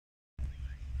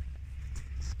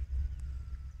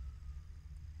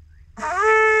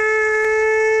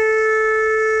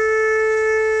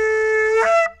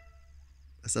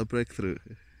It's a breakthrough.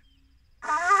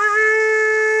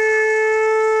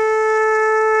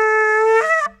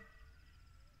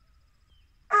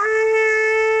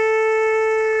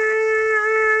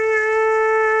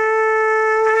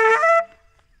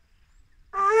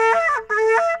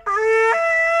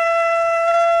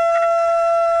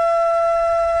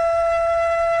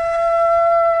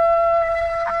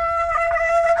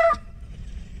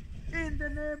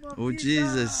 Oh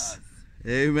Jesus.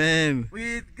 Amen.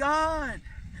 With God,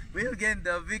 we'll gain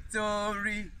the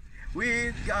victory.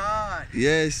 With God,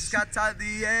 Yes. Scatter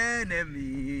the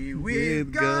enemy.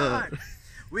 With God,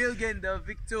 we'll gain the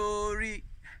victory.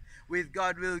 With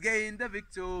God, we'll gain the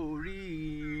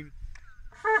victory.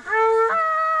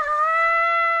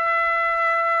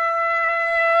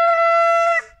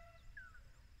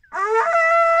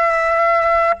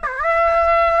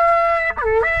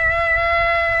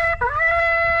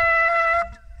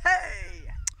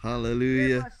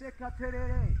 Hallelujah.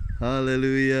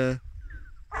 Hallelujah.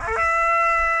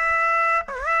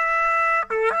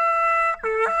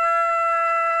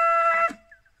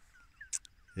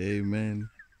 Amen.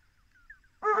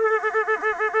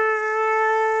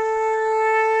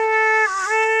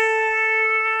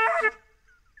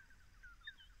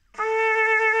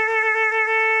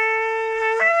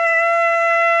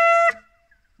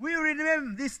 We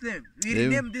rename this name. We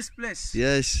rename this place.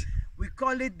 Yes. We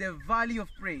call it the Valley of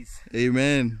Praise.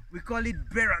 Amen. We call it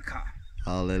Barakah.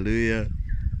 Hallelujah.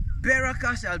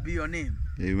 Barakah shall be your name.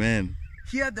 Amen.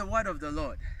 Hear the word of the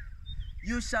Lord.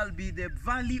 You shall be the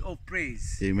Valley of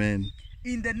Praise. Amen.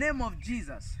 In the name of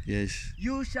Jesus. Yes.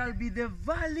 You shall be the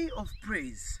Valley of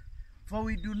Praise. For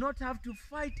we do not have to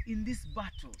fight in this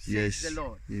battle, says the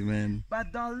Lord. Amen.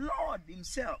 But the Lord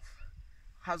himself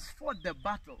has fought the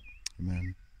battle.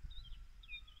 Amen.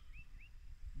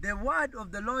 The word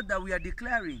of the Lord that we are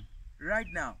declaring right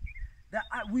now, that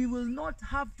we will not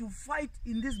have to fight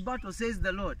in this battle, says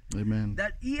the Lord. Amen.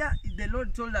 That here the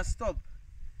Lord told us, stop,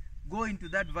 go into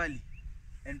that valley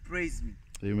and praise me.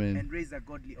 Amen. And raise a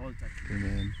godly altar.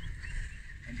 Amen.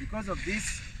 And because of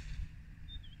this,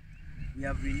 we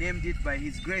have renamed it by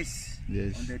his grace.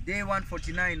 Yes. On the day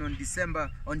 149 on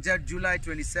July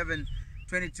 27,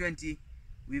 2020,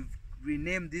 we've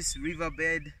renamed this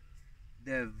riverbed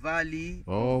the Valley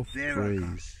of Barakah.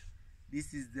 Praise.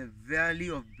 This is the Valley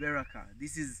of Barakah.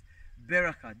 This is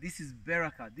Barakah. This is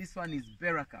Barakah. This one is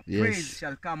Barakah. Yes. Praise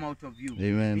shall come out of you.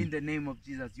 Amen. In the name of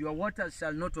Jesus. Your waters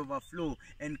shall not overflow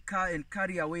and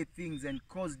carry away things and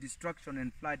cause destruction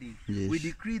and flooding. Yes. We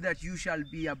decree that you shall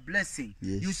be a blessing.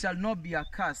 Yes. You shall not be a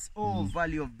curse. Oh,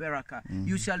 Valley of Barakah.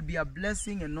 You shall be a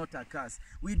blessing and not a curse.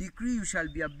 We decree you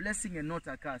shall be a blessing and not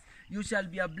a curse. You shall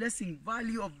be a blessing,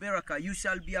 Valley of Barakah. You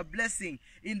shall be a blessing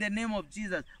in the name of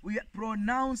Jesus. We are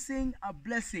pronouncing a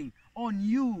blessing on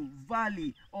you,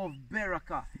 Valley of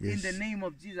Barakah. Yes. In the name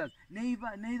of Jesus.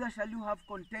 Neither shall you have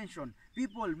contention.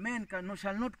 People, men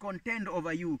shall not contend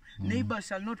over you. Neighbors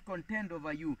shall not contend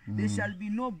over you. There shall be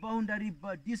no boundary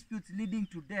but disputes leading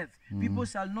to death. People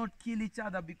shall not kill each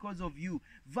other because of you.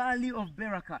 Valley of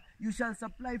Barakah. You shall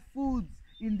supply foods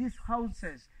in these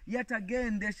houses. Yet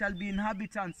again there shall be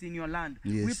inhabitants in your land.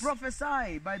 Yes. We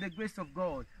prophesy by the grace of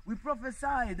God. We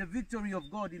prophesy the victory of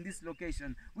God in this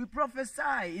location. We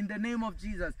prophesy in the name of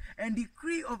Jesus and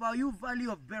decree over you, Valley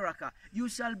of Barakah, you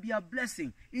shall be a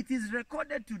blessing. It is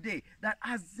recorded today that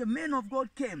as the men of God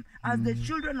came, as the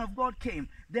children of God came,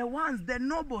 the ones, the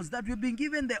nobles that we've been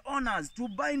given the honors to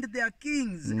bind their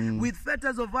kings with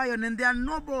fetters of iron and their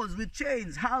nobles with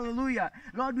chains. Hallelujah.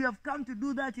 Lord, we have come to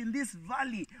do that in this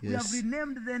valley. Yes. We have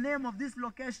renamed the name of this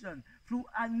location through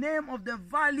a name of the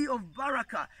Valley of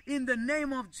Barakah. In the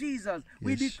name of Jesus,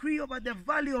 we decree over the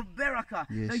Valley of Barakah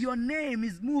that your name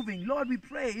is moving. Lord, we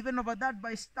pray even over that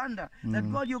bystander that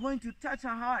God, you're going to touch her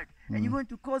heart and you're going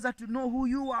to cause her to know who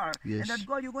you are. And that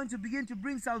God, you're going to begin to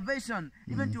bring salvation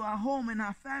even to her home and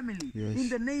her family. In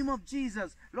the name of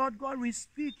Jesus, Lord God, we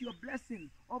speak your blessing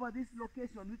over this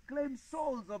location. We claim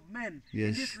souls of men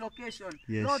in this location.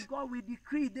 Lord God, we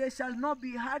decree there shall not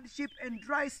be hardship and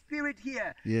dry spirit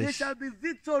here. There shall be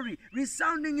victory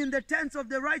resounding in the tents of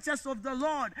the righteous of the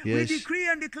Lord. We decree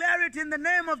and declare it in the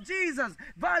name of Jesus.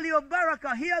 Valley of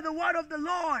Barakah, hear the word of the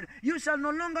Lord. You shall no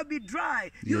longer be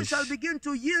dry. You shall begin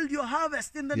to yield your your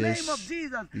harvest in the name of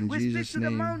Jesus. We speak to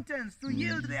the mountains to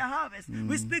yield their harvest.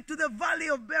 We speak to the valley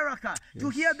of Beraka to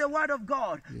hear the word of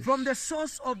God from the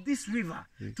source of this river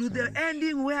to the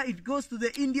ending where it goes to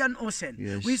the Indian Ocean.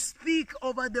 We speak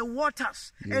over the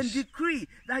waters and decree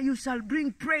that you shall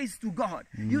bring praise to God.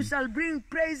 You shall bring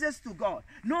praises to God.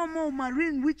 No more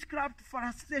marine witchcraft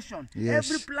frustration.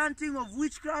 Every planting of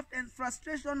witchcraft and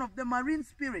frustration of the marine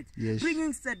spirit,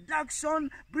 bringing seduction,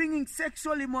 bringing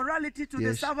sexual immorality to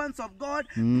the servants of God,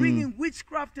 bringing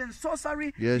witchcraft and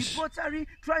sorcery, debauchery,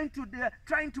 trying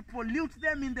to pollute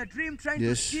them in the dream, trying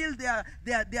to steal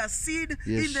their seed.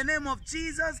 In the name of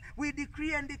Jesus, we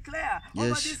decree and declare over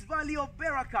this valley of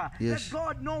Beraka that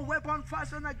God, no weapon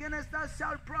fashioned against us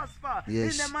shall prosper. In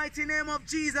the mighty name of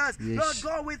Jesus, Lord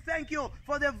God, we thank you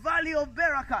for the valley of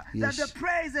Beraka, that the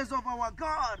praises of our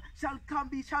God shall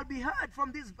be heard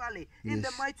from this valley. In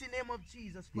the mighty name of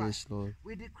Jesus Christ, Lord.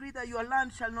 we decree that your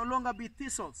land shall no longer be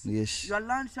thistles. Your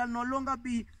land shall no longer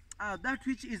be that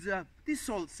which is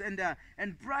thistles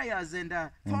and briars and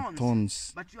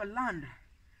thorns, but your land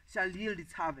shall yield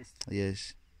its harvest.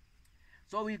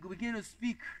 So we begin to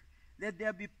speak. Let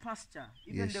there be pasture.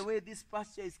 Even the way this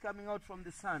pasture is coming out from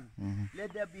the sun.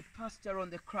 Let there be pasture on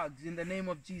the crags in the name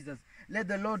of Jesus. Let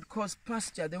the Lord cause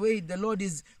pasture. The way the Lord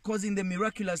is causing the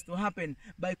miraculous to happen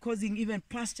by causing even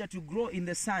pasture to grow in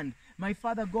the sand. My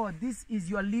Father God, this is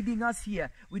you are leading us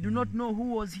here. We do not know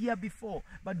who was here before.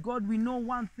 But God, we know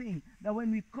one thing, that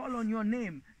when we call on your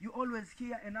name, you always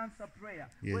hear and answer prayer.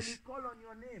 When we call on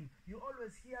your name, you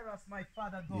always hear us, my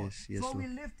Father God. So we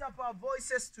lift up our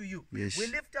voices to you. We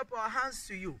lift up our hands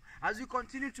to you as we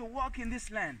continue to walk in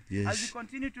this land, as we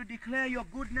continue to declare your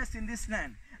goodness in this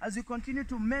land, as we continue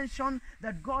to mention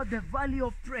that God, the valley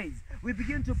of praise. We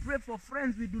begin to pray for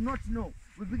friends we do not know.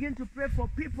 We begin to pray for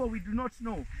people we do not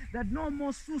know, that no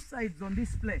more suicides on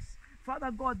this place.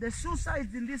 Father God, the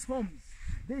suicides in these homes,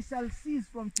 they shall cease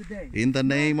from today. In the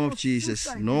name of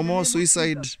Jesus. No more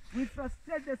suicide. We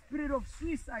frustrate the spirit of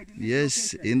suicide in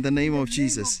this location. In the name of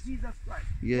Jesus. Christ.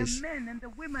 The men and the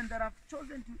women that have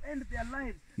chosen to end their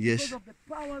lives because of the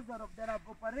powers that have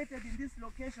operated in this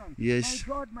location. My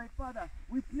God, my Father,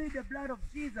 we plead the blood of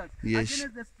Jesus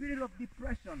against the spirit of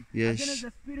depression, against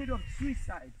the spirit of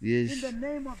suicide. In the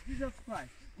name of Jesus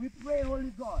Christ. We pray,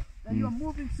 Holy God, that you are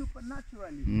moving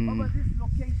supernaturally over this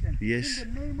location.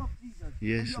 In the name of Jesus.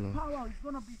 And your power is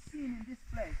going to be seen in this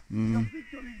place. Your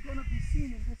victory is going to be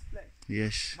seen in this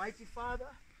place. Mighty Father,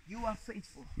 you are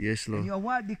faithful. Lord. And your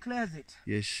word declares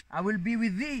it. I will be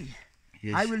with thee.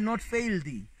 I will not fail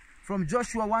thee. From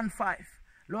Joshua 1:5.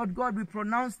 Lord God, we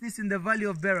pronounce this in the valley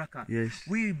of Beraka.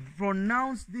 We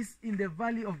pronounce this in the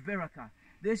valley of Beraka.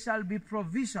 There shall be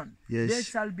provision. There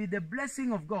shall be the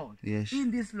blessing of God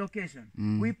in this location.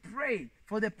 We pray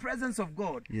for the presence of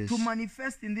God to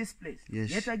manifest in this place.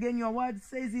 Yet again, your word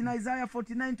says in Isaiah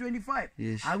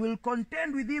 49:25, I will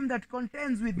contend with him that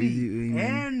contends with thee,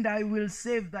 and I will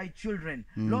save thy children.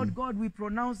 Lord God, we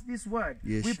pronounce this word.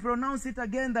 We pronounce it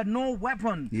again, that no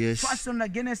weapon fashioned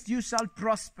against you shall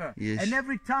prosper. And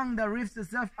every tongue that lifts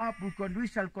itself up, we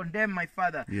shall condemn, my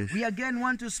Father. We again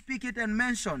want to speak it and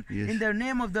mention in the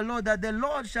name of the Lord, that the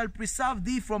Lord shall preserve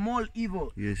thee from all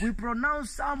evil. We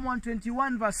pronounce Psalm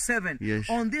 121:7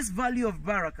 on this valley of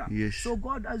Beraka. So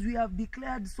God, as we have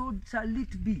declared, so shall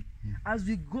it be. As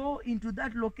we go into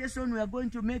that location, we are going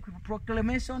to make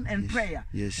proclamation and prayer.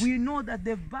 We know that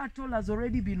the battle has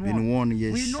already been won.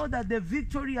 We know that the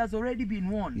victory has already been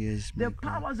won. The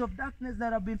powers of darkness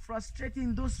that have been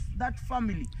frustrating that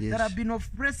family, that have been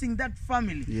oppressing that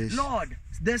family, Lord,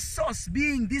 the source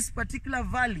being this particular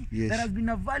valley that has been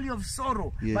a valley of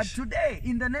sorrow. But today,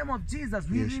 in the name of Jesus,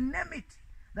 we rename it,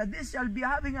 that this shall be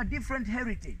having a different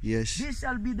heritage. This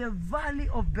shall be the valley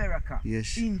of Beraka.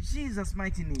 In Jesus'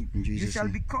 mighty name. You shall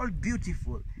be called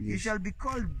beautiful. You shall be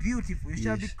called beautiful. You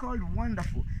shall be called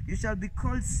wonderful. You shall be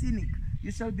called scenic.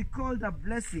 You shall be called a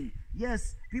blessing.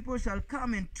 Yes, people shall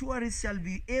come and tourists shall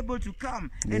be able to come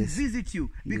and visit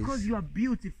you because you are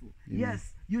beautiful.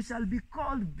 Yes, you shall be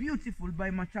called beautiful by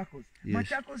Machakos.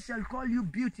 Machakos shall call you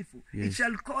beautiful. It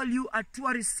shall call you a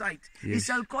tourist site. It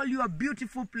shall call you a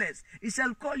beautiful place. It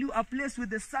shall call you a place with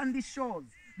the sandy shores.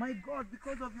 My God,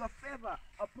 because of your favor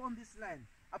upon this land,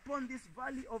 upon this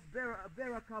valley of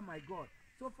Beraka, my God.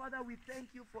 So, Father, we thank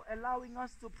you for allowing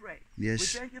us to pray. Yes.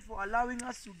 We thank you for allowing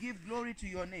us to give glory to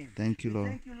your name. Thank you, We Lord.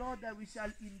 thank you, Lord, that we shall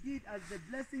indeed, as the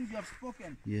blessings you have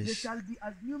spoken, Yes. they shall be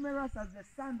as numerous as the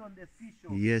sand on the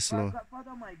seashore. Yes, Lord.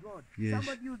 Father, my God, Yes.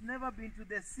 somebody who's never been to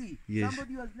the sea, Yes.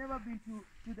 somebody who has never been to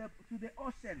the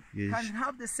ocean, Yes. can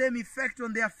have the same effect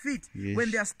on their feet Yes. when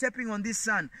they are stepping on this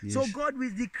sand. So, Yes. God, we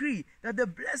decree that the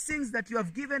blessings that you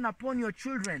have given upon your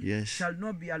children Yes. shall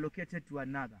not be allocated to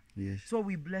another. Yes. So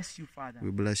we bless you, Father.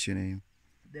 We bless your name.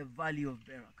 The valley of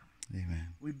Barakah.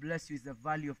 Amen. We bless you. It's the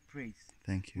valley of praise.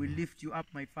 Thank you. We Lord. lift you up,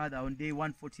 my Father, on day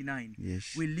 149.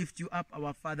 Yes. We lift you up,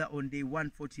 our Father, on day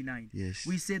 149. Yes.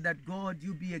 We say that, God,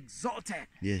 you be exalted.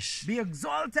 Yes. Be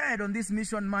exalted on this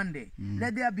Mission Monday.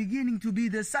 Let there beginning to be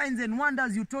the signs and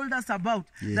wonders you told us about.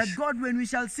 Yes. That, God, when we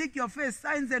shall seek your face,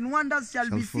 signs and wonders shall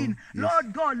be fall. seen. Yes.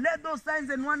 Lord God, let those signs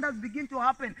and wonders begin to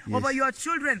happen Yes. over your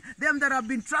children, them that have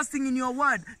been trusting in your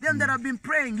word, them that have been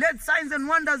praying. Let signs and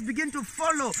wonders begin to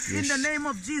follow in the name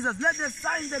of Jesus. Let the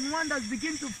signs and wonders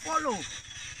begin to follow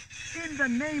in the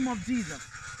name of Jesus.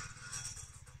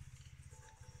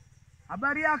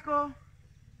 Habari yako?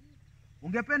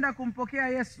 Ungependa kumpokea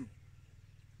Yesu?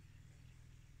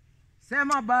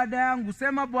 Sema baada yangu,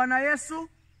 sema Bwana Yesu,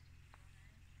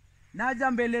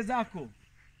 naja mbele zako.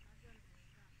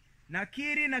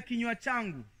 Nakiri na kinywa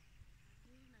changu,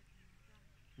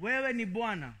 wewe ni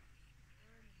Bwana.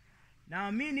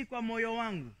 Naamini kwa moyo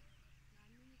wangu,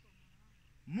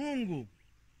 Mungu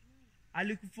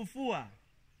alikufufua.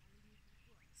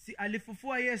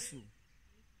 Alifufua Yesu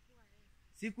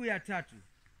siku ya tatu.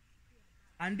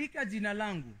 Andika jina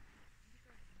langu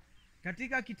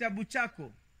katika kitabu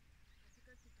chako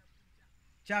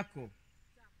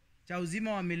cha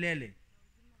uzima wa milele.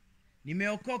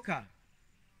 Nimeokoka.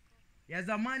 Ya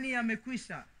zamani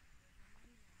yamekwisha,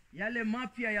 yale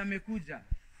mapya yamekuja.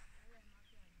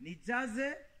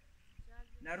 Nijaze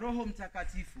na Roho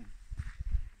Mtakatifu.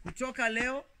 Kutoka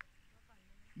leo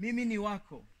mimi ni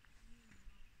wako.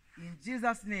 In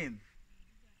Jesus name.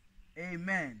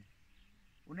 Amen.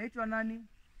 Unaitwa nani?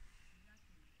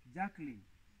 Jacqueline.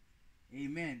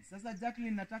 Amen. Sasa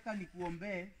Jacqueline, nataka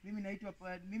nikuombee.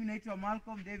 Mimi naitwa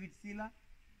Malcolm David Sila,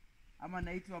 ama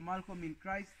naitwa Malcolm in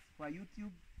Christ kwa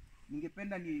YouTube.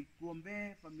 Ningependa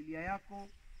nikuombee familia yako,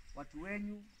 watu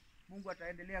wenyu. Mungu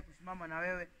ataendelea kusimama na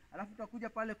wewe. Alafu tutakuja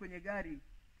pale kwenye gari,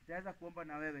 tutaweza kuomba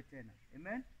na wewe tena.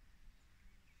 Amen.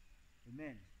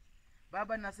 Amen.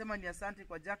 Baba, nasema ni asante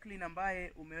kwa Jacqueline ambaye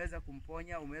umeweza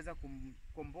kumponya, umeweza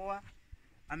kumkomboa.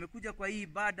 Amekuja kwa hii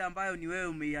ibada ambayo ni wewe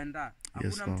umeiandaa.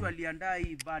 Hakuna mtu aliandaa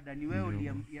hii ibada, ni wewe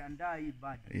uliandaa hii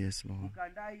ibada. Yes, Lord.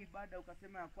 Ukaandaa hii ibada,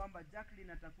 ukasema ya kwamba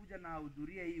Jacqueline atakuja na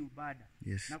ahudhurie hii ibada.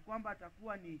 Yes. Na kwamba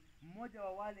atakuwa ni mmoja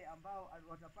wa wale ambao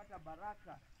watapata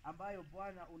baraka ambayo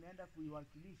Bwana unaenda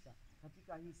kuiwakilisha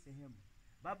katika hii sehemu.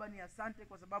 Baba, ni asante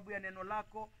kwa sababu ya neno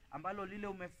lako ambalo lile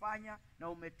umefanya na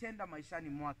umetenda maishani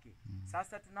mwake.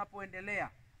 Sasa tunapoendelea,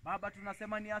 Baba,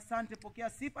 tunasema ni asante, pokea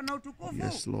sifa na utukufu.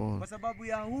 Yes, Lord. Kwa sababu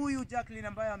ya huyu Jacqueline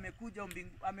ambaye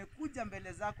amekuja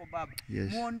mbele zako Baba.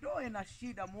 Yes. Muondoe na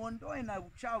shida, muondoe na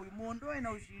uchawi, muondoe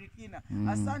na ushirikina.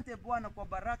 Asante Bwana kwa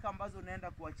baraka ambazo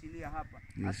unaenda kuachilia hapa.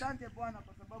 Yes. Asante Bwana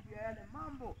kwa sababu ya yale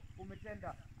mambo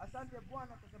umetenda. Asante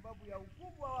Bwana kwa sababu ya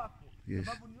ukubwa wako. Yes.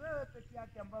 Sababu ni wewe peke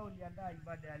yake ambaye uliandaa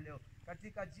ibada ya leo.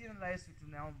 Katika jina la Yesu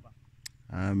tunaomba.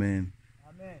 Amen.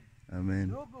 Amen. Amen.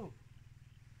 Ndugu,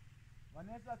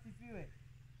 Bwana Yesu asifiwe.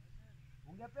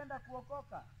 Ungependa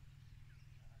kuokoka?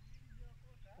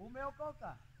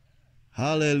 Umeokoka?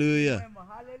 Hallelujah.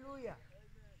 Hallelujah.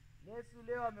 Yesu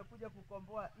leo amekuja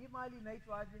kukomboa. Hii mahali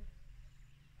inaitwa aje?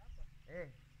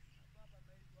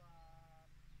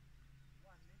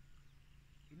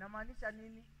 Inamaanisha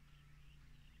nini?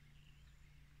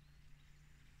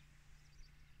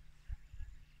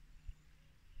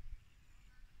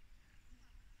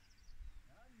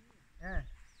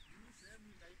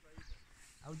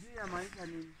 Haujui inamaanisha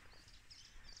nini?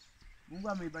 Mungu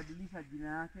ameibadilisha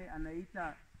jina yake,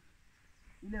 anaita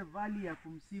ile valley ya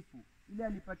kumsifu. Ile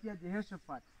alipatia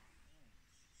Jehoshaphat.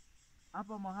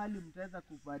 Hapa mahali mtaweza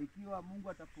kubarikiwa, Mungu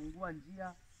atafungua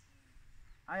njia.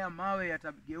 Haya mawe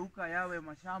yatageuka yawe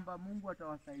mashamba, Mungu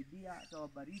atawasaidia,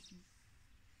 atawabariki.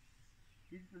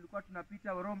 Sisi tulikuwa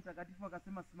tunapita, Roho Mtakatifu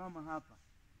akasema simama hapa.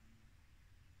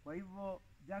 Kwa hivyo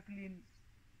Jacqueline,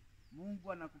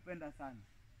 Mungu anakupenda sana.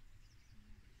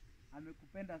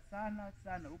 Amekupenda sana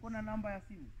sana. Uko na namba ya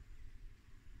simu?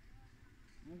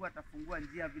 Mungu atafungua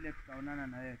njia vile tutaonana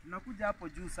na wewe. Tunakuja hapo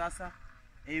juu sasa.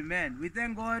 Amen. We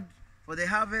thank God for the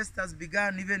harvest has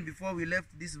begun even before we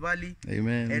left this valley.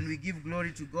 Amen. And we give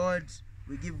glory to God.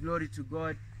 We give glory to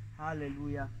God.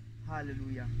 Hallelujah.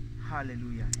 Hallelujah.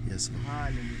 Hallelujah. Yes, Lord.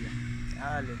 Hallelujah.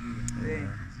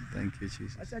 Hallelujah. Thank you,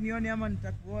 Jesus. Acha nione ama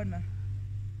nitakuona.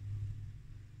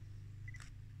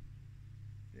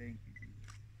 Thank you,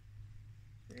 Jesus.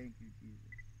 Thank you,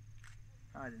 Jesus.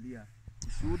 Hallelujah.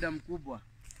 Ushuhuda mkubwa.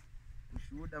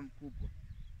 Ushuhuda mkubwa.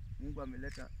 Mungu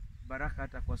ameleta baraka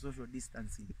hata kwa social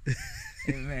distancing.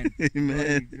 Amen.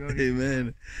 Amen. Glory.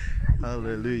 Amen.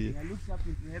 Hallelujah. I looked up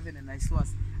into heaven and I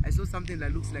saw something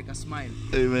that looks like a smile.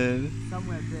 Amen.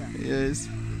 Somewhere there. Yes.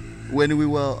 When we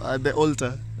were at the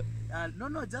altar.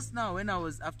 No, just now when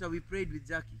after we prayed with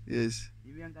Jackie. Yes.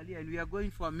 And we are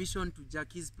going for a mission to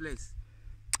Jackie's place.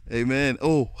 Amen.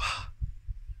 Oh.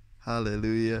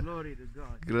 Hallelujah. Glory to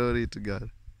God. Glory to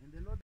God.